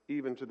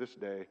even to this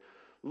day.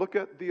 Look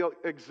at the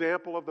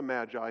example of the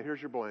Magi.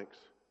 Here's your blanks.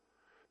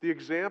 The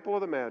example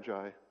of the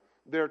Magi,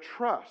 their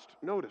trust,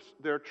 notice,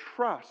 their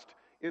trust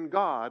in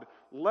God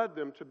led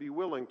them to be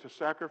willing to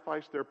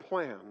sacrifice their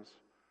plans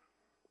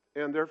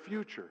and their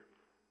future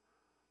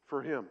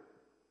for Him.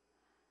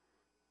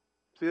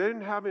 See, they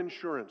didn't have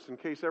insurance in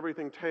case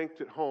everything tanked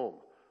at home.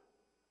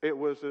 It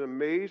was an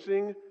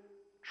amazing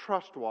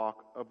trust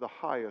walk of the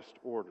highest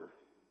order.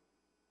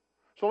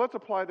 So let's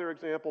apply their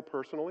example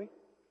personally.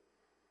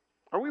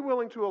 Are we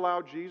willing to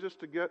allow Jesus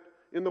to get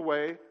in the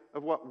way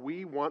of what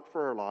we want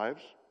for our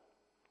lives?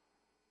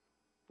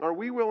 Are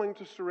we willing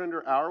to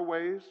surrender our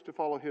ways to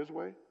follow His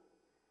way?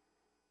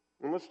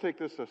 And let's take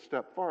this a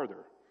step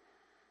farther.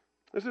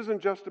 This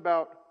isn't just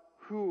about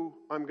who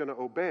I'm going to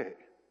obey.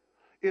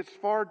 It's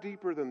far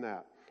deeper than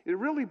that. It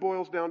really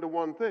boils down to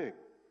one thing.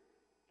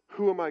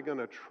 Who am I going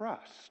to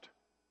trust?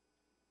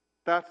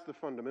 That's the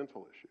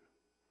fundamental issue.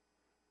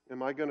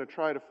 Am I going to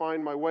try to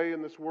find my way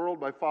in this world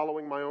by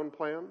following my own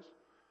plans?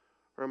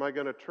 Or am I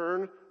going to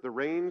turn the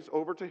reins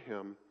over to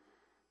Him,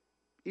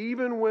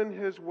 even when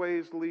His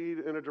ways lead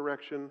in a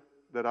direction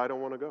that I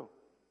don't want to go?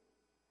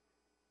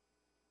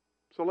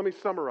 So let me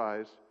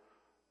summarize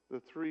the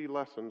 3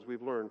 lessons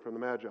we've learned from the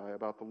Magi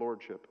about the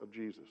lordship of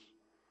Jesus.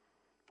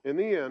 In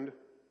the end,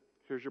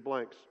 here's your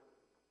blanks.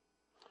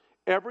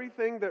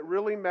 Everything that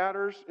really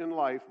matters in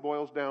life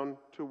boils down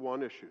to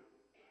one issue.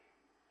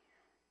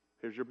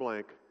 Here's your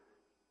blank.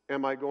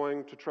 Am I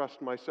going to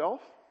trust myself?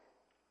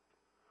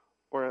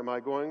 Or am I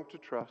going to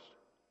trust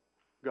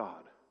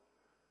God?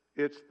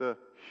 It's the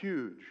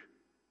huge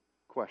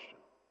question.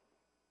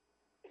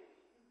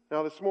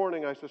 Now, this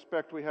morning, I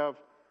suspect we have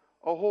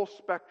a whole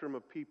spectrum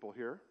of people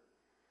here.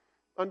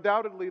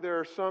 Undoubtedly, there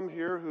are some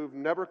here who've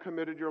never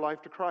committed your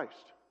life to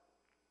Christ.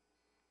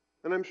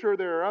 And I'm sure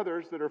there are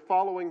others that are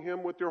following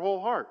Him with your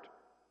whole heart.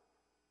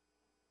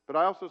 But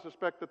I also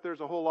suspect that there's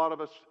a whole lot of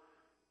us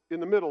in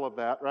the middle of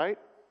that, right?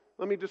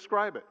 Let me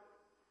describe it.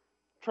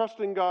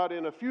 Trusting God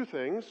in a few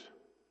things,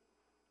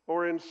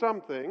 or in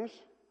some things,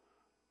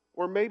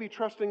 or maybe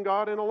trusting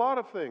God in a lot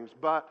of things,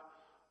 but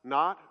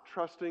not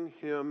trusting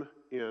Him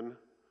in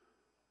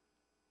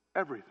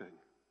everything.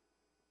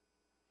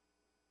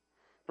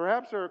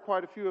 Perhaps there are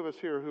quite a few of us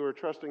here who are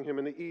trusting Him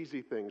in the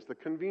easy things, the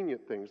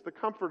convenient things, the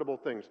comfortable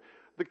things,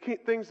 the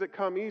things that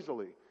come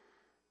easily,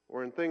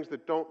 or in things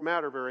that don't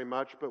matter very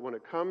much, but when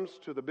it comes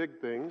to the big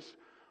things,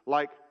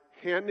 like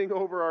handing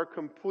over our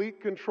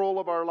complete control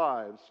of our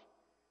lives,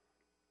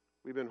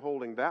 we've been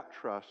holding that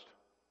trust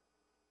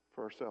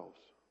for ourselves.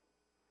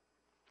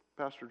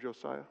 Pastor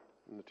Josiah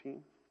and the team.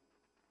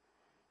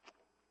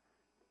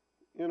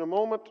 In a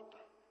moment,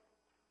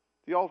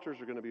 the altars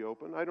are going to be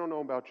open. I don't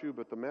know about you,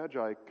 but the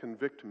Magi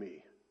convict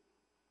me.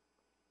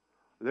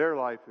 Their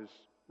life is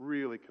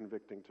really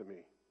convicting to me.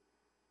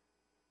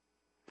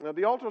 Now,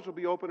 the altars will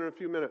be open in a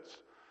few minutes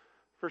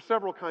for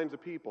several kinds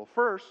of people.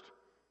 First,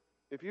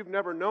 if you've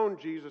never known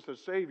Jesus as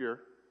Savior,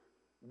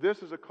 this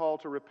is a call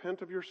to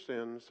repent of your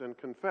sins and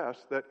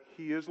confess that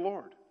He is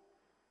Lord.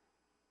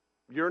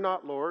 You're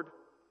not Lord,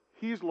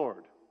 He's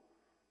Lord,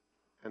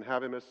 and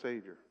have Him as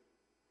Savior.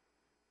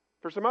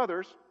 For some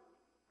others,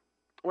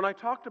 when I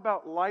talked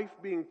about life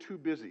being too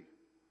busy,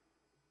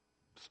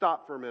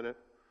 stop for a minute.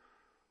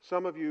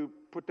 Some of you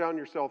put down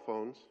your cell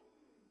phones.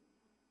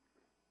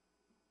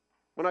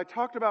 When I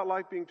talked about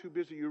life being too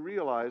busy, you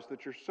realize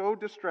that you're so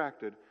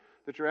distracted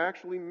that you're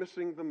actually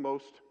missing the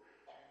most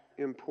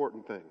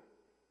important thing.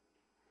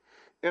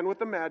 And with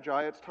the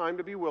Magi, it's time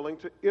to be willing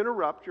to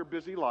interrupt your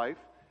busy life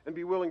and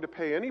be willing to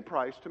pay any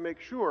price to make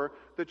sure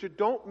that you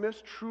don't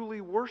miss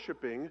truly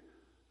worshiping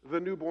the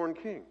newborn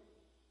King.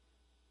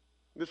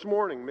 This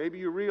morning, maybe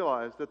you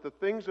realize that the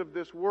things of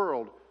this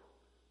world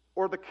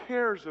or the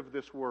cares of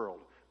this world,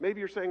 maybe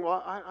you're saying,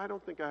 well, I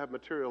don't think I have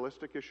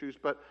materialistic issues,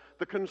 but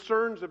the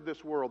concerns of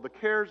this world, the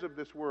cares of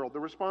this world, the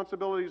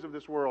responsibilities of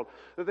this world,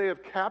 that they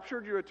have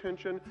captured your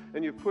attention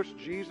and you've pushed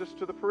Jesus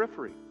to the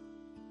periphery.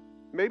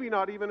 Maybe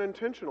not even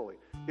intentionally.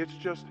 It's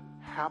just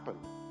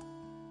happened.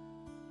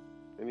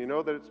 And you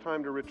know that it's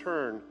time to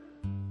return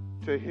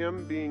to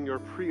Him being your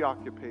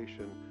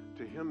preoccupation,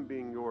 to Him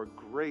being your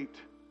great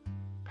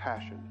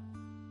passion.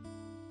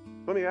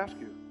 Let me ask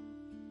you,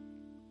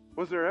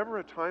 was there ever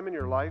a time in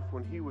your life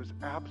when He was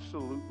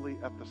absolutely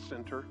at the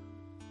center?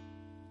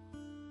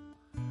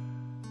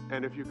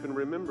 And if you can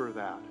remember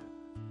that,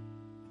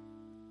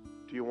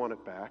 do you want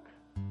it back?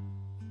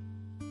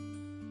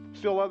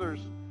 Still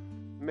others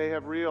may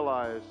have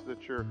realized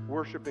that you're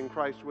worshiping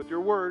Christ with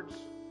your words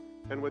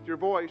and with your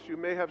voice. You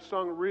may have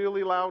sung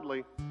really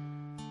loudly,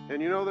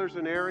 and you know there's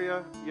an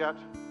area yet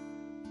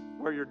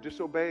where you're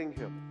disobeying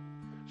Him.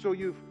 So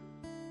you've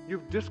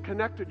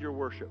disconnected your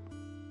worship.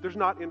 There's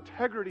not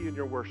integrity in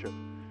your worship.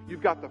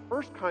 You've got the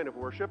first kind of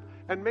worship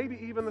and maybe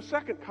even the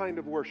second kind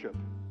of worship.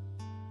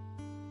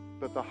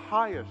 But the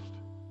highest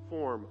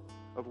form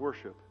of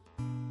worship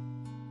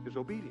is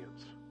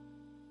obedience.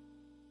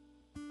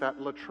 That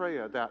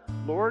latreia, that,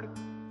 Lord,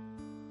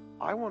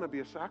 I want to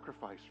be a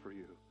sacrifice for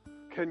you.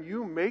 Can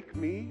you make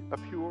me a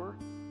pure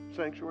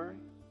sanctuary?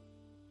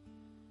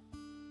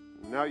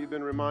 Now you've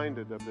been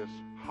reminded of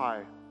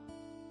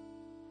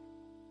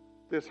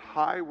this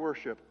high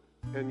worship,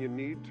 and you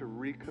need to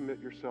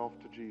recommit yourself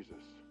to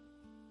Jesus.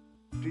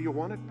 Do you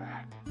want it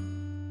back?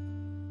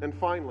 And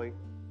finally,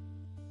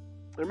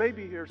 there may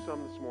be here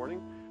some this morning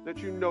that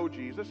you know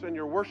Jesus and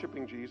you're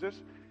worshiping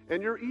Jesus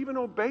and you're even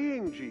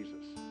obeying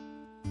Jesus.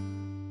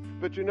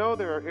 But you know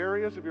there are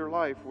areas of your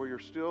life where you're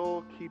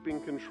still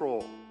keeping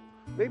control.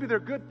 Maybe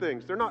they're good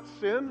things. They're not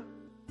sin,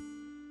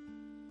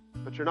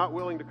 but you're not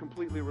willing to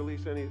completely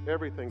release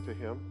everything to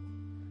Him.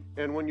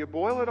 And when you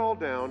boil it all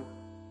down,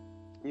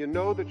 you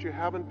know that you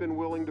haven't been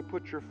willing to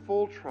put your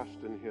full trust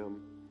in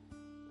Him,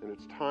 and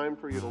it's time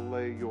for you to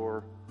lay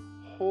your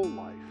whole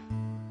life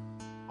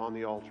on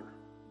the altar.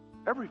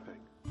 Everything.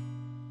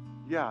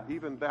 Yeah,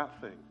 even that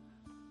thing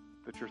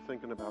that you're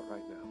thinking about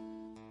right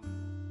now.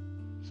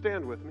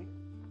 Stand with me.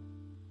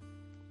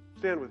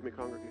 Stand with me,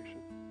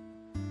 congregation.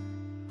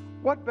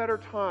 What better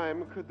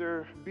time could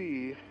there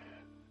be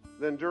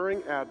than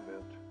during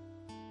Advent,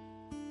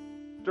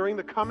 during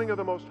the coming of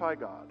the Most High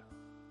God?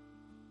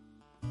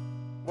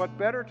 What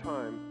better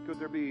time could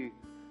there be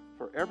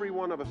for every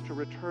one of us to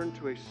return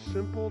to a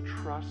simple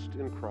trust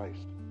in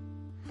Christ?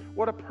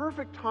 What a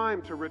perfect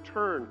time to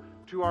return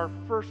to our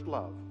first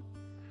love.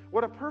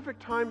 What a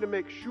perfect time to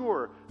make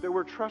sure that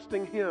we're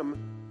trusting Him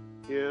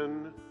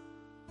in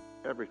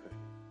everything.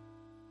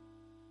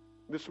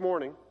 This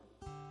morning,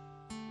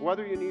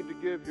 whether you need to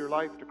give your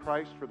life to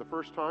Christ for the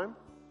first time,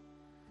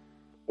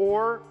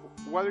 or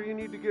whether you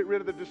need to get rid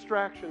of the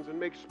distractions and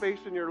make space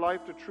in your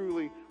life to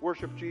truly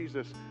worship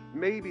Jesus,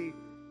 maybe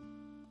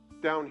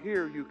down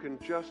here you can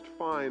just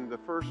find the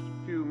first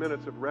few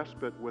minutes of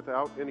respite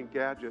without any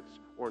gadgets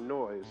or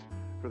noise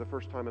for the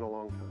first time in a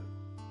long time.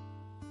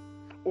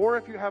 Or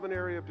if you have an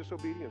area of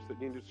disobedience that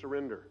you need to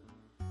surrender.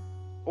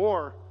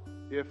 Or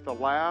if the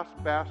last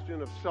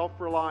bastion of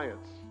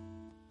self-reliance,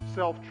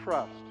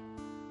 self-trust,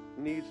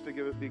 needs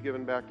to be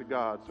given back to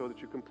God so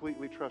that you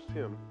completely trust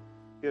Him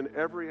in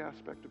every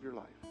aspect of your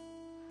life.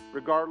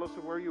 Regardless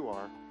of where you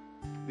are,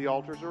 the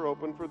altars are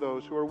open for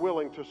those who are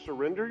willing to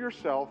surrender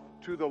yourself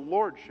to the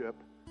lordship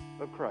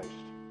of Christ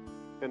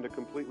and to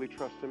completely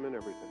trust Him in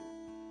everything.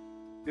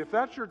 If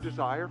that's your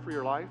desire for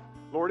your life,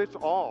 Lord, it's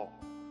all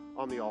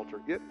on the altar.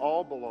 It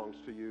all belongs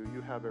to you.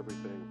 You have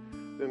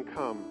everything. Then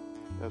come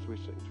as we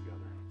sing together.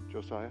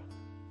 Josiah,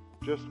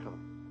 just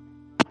come.